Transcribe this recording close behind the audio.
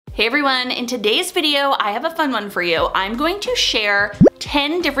Hey everyone, in today's video, I have a fun one for you. I'm going to share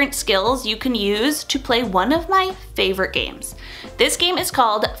 10 different skills you can use to play one of my favorite games. This game is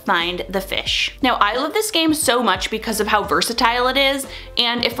called Find the Fish. Now, I love this game so much because of how versatile it is,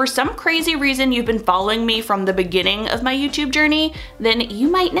 and if for some crazy reason you've been following me from the beginning of my YouTube journey, then you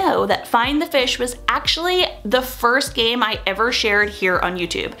might know that Find the Fish was actually the first game I ever shared here on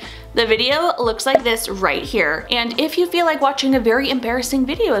YouTube. The video looks like this right here, and if you feel like watching a very embarrassing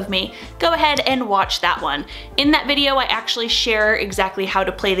video of me, go ahead and watch that one. In that video, I actually share exactly how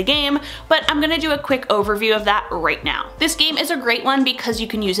to play the game, but I'm gonna do a quick overview of that right now. This game is a great one because you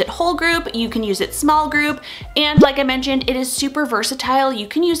can use it whole group, you can use it small group, and like I mentioned, it is super versatile. You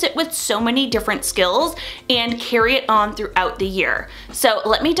can use it with so many different skills and carry it on throughout the year. So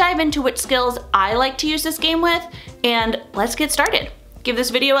let me dive into which skills I like to use this game with, and let's get started. Give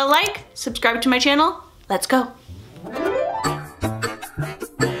this video a like, subscribe to my channel, let's go.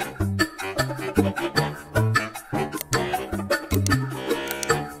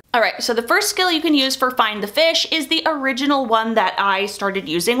 Alright, so the first skill you can use for Find the Fish is the original one that I started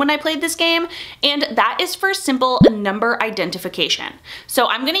using when I played this game, and that is for simple number identification. So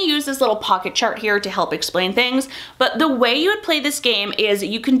I'm going to use this little pocket chart here to help explain things, but the way you would play this game is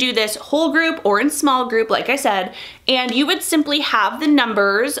you can do this whole group or in small group, like I said, and you would simply have the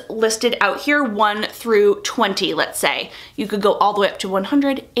numbers listed out here 1 through 20, let's say. You could go all the way up to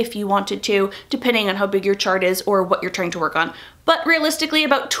 100 if you wanted to, depending on how big your chart is or what you're trying to work on. But realistically,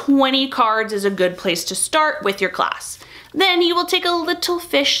 about 20 cards is a good place to start with your class. Then you will take a little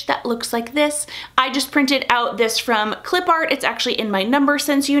fish that looks like this. I just printed out this from clip art. It's actually in my number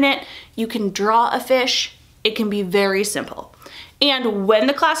sense unit. You can draw a fish. It can be very simple. And when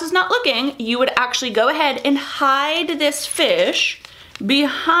the class is not looking, you would actually go ahead and hide this fish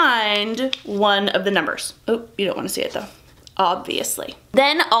behind one of the numbers. Oh, you don't want to see it though, obviously.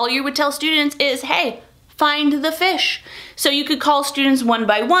 Then all you would tell students is, hey, find the fish. So you could call students one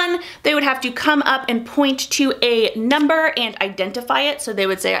by one. They would have to come up and point to a number and identify it. So they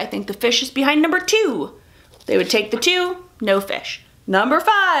would say, I think the fish is behind number 2. They would take the 2, no fish. Number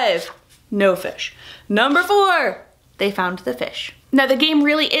 5, no fish. Number 4, they found the fish. Now the game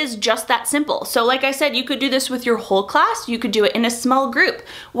really is just that simple. So like I said, you could do this with your whole class, you could do it in a small group.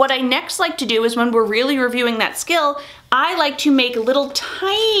 What I next like to do is when we're really reviewing that skill, I like to make little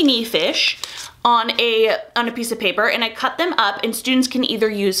tiny fish on a piece of paper, and I cut them up, and students can either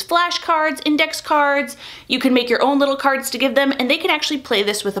use flashcards, index cards, you can make your own little cards to give them, and they can actually play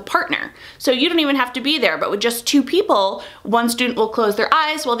this with a partner. So you don't even have to be there, but with just 2 people, one student will close their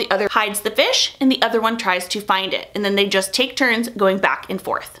eyes while the other hides the fish and the other one tries to find it. And then they just take turns going back and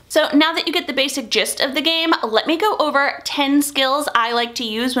forth. So now that you get the basic gist of the game, let me go over 10 skills I like to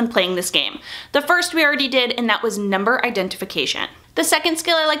use when playing this game. The first we already did, and that was number identification. The second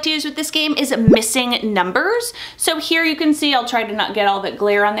skill I like to use with this game is missing numbers. So here you can see, I'll try to not get all that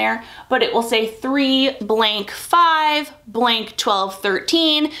glare on there, but it will say 3 blank 5 blank 12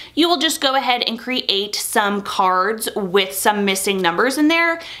 13. You will just go ahead and create some cards with some missing numbers in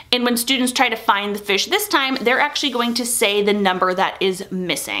there. And when students try to find the fish this time, they're actually going to say the number that is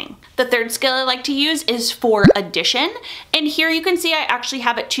missing. The third skill I like to use is for addition. And here you can see I actually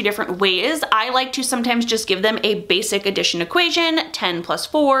have it 2 different ways. I like to sometimes just give them a basic addition equation, 10 plus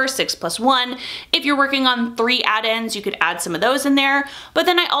 4, 6 plus 1. If you're working on 3 add-ins, you could add some of those in there. But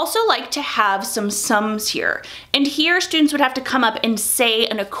then I also like to have some sums here. And here students would have to come up and say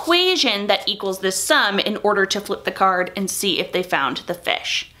an equation that equals this sum in order to flip the card and see if they found the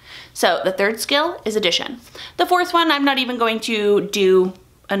fish. So the third skill is addition. The fourth one, I'm not even going to do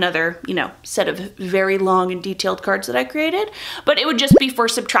another, set of very long and detailed cards that I created, but it would just be for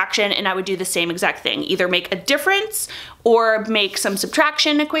subtraction, and I would do the same exact thing. Either make a difference or make some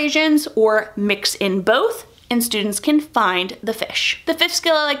subtraction equations or mix in both, and students can find the fish. The fifth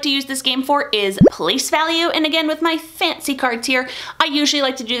skill I like to use this game for is place value. And again, with my fancy cards here, I usually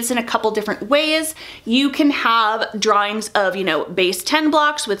like to do this in a couple different ways. You can have drawings of, base 10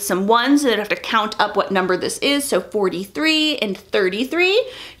 blocks with some ones that have to count up what number this is. So 43 and 33.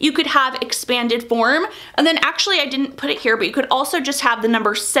 You could have expanded form. And then actually I didn't put it here, but you could also just have the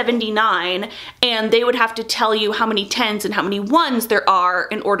number 79, and they would have to tell you how many 10s and how many 1s there are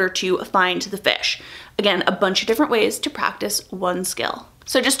in order to find the fish. Again, a bunch of different ways to practice one skill.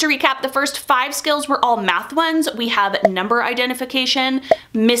 So just to recap, the first 5 skills were all math ones. We have number identification,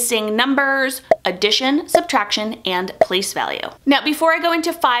 missing numbers, addition, subtraction, and place value. Now, before I go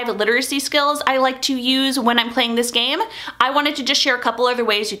into 5 literacy skills I like to use when I'm playing this game, I wanted to just share a couple other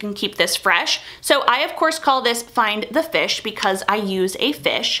ways you can keep this fresh. So I, of course, call this Find the Fish because I use a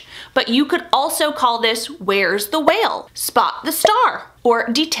fish, but you could also call this Where's the Whale? Spot the Star. or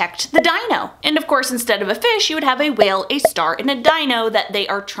detect the dino. And of course, instead of a fish, you would have a whale, a star, and a dino that they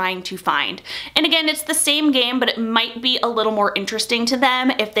are trying to find. And again, it's the same game, but it might be a little more interesting to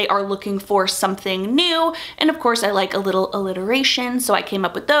them if they are looking for something new. And of course, I like a little alliteration, so I came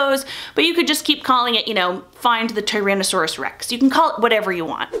up with those. But you could just keep calling it, you know, find the Tyrannosaurus Rex. You can call it whatever you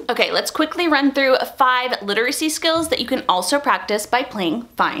want. Okay, let's quickly run through 5 literacy skills that you can also practice by playing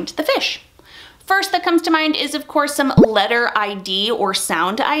Find the Fish. First that comes to mind is, of course, some letter ID or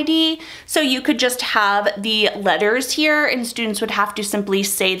sound ID. So you could just have the letters here and students would have to simply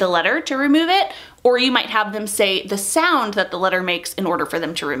say the letter to remove it, or you might have them say the sound that the letter makes in order for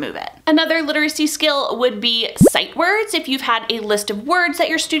them to remove it. Another literacy skill would be sight words. If you've had a list of words that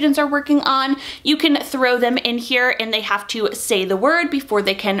your students are working on, you can throw them in here and they have to say the word before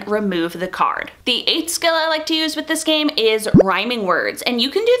they can remove the card. The 8th skill I like to use with this game is rhyming words. And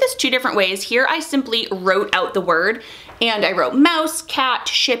you can do this 2 different ways. Here I simply wrote out the word and I wrote mouse, cat,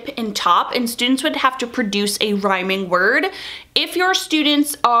 ship, and top, and students would have to produce a rhyming word. If your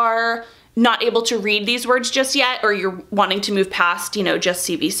students are not able to read these words just yet, or you're wanting to move past, you know, just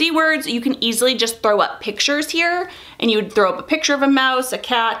CVC words, you can easily just throw up pictures here, and you would throw up a picture of a mouse, a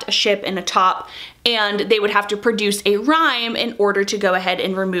cat, a ship, and a top, and they would have to produce a rhyme in order to go ahead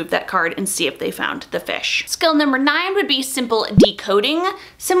and remove that card and see if they found the fish. Skill number 9 would be simple decoding.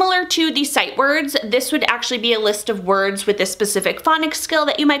 Similar to the sight words, this would actually be a list of words with a specific phonics skill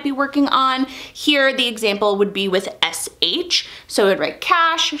that you might be working on. Here, the example would be with SH. So it would write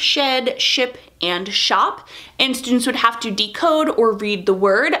cash, shed, ship, and shop, and students would have to decode or read the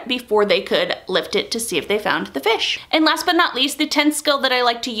word before they could lift it to see if they found the fish. And last but not least, the 10th skill that I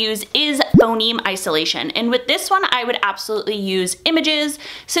like to use is phoneme isolation. And with this one, I would absolutely use images,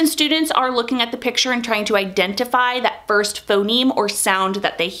 since students are looking at the picture and trying to identify that first phoneme or sound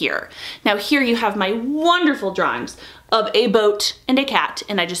that they hear. Now here you have my wonderful drawings of a boat and a cat,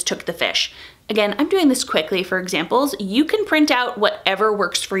 and I just took the fish. Again, I'm doing this quickly for examples. You can print out whatever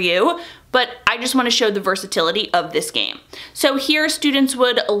works for you, but I just want to show the versatility of this game. So here students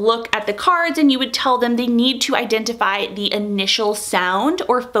would look at the cards and you would tell them they need to identify the initial sound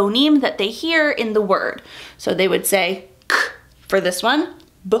or phoneme that they hear in the word. So they would say k for this one,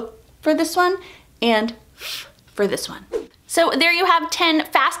 b for this one, and f for this one. So there you have 10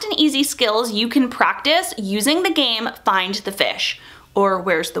 fast and easy skills you can practice using the game Find the Fish, or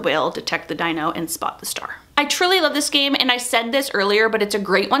Where's the Whale, Detect the Dino, and Spot the Star. I truly love this game, and I said this earlier, but it's a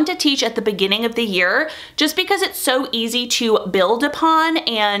great one to teach at the beginning of the year just because it's so easy to build upon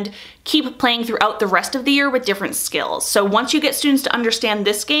and keep playing throughout the rest of the year with different skills. So once you get students to understand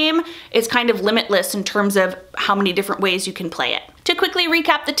this game, it's kind of limitless in terms of how many different ways you can play it. To quickly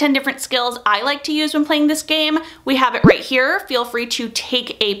recap the 10 different skills I like to use when playing this game, we have it right here. Feel free to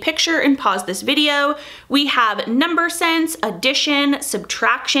take a picture and pause this video. We have number sense, addition,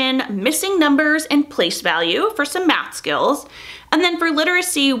 subtraction, missing numbers, and place value for some math skills. And then for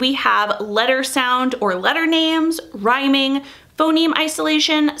literacy, we have letter sound or letter names, rhyming, phoneme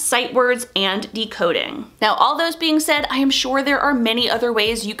isolation, sight words, and decoding. Now, all those being said, I am sure there are many other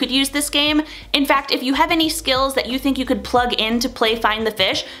ways you could use this game. In fact, if you have any skills that you think you could plug in to play Find the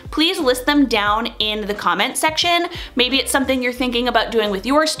Fish, please list them down in the comment section. Maybe it's something you're thinking about doing with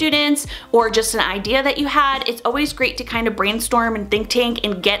your students or just an idea that you had. It's always great to kind of brainstorm and think tank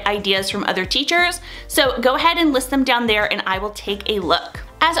and get ideas from other teachers. So go ahead and list them down there and I will take a look.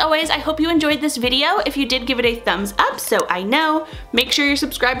 As always, I hope you enjoyed this video. If you did, give it a thumbs up so I know. Make sure you're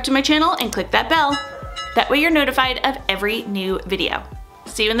subscribed to my channel and click that bell. That way you're notified of every new video.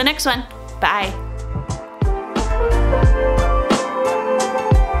 See you in the next one. Bye.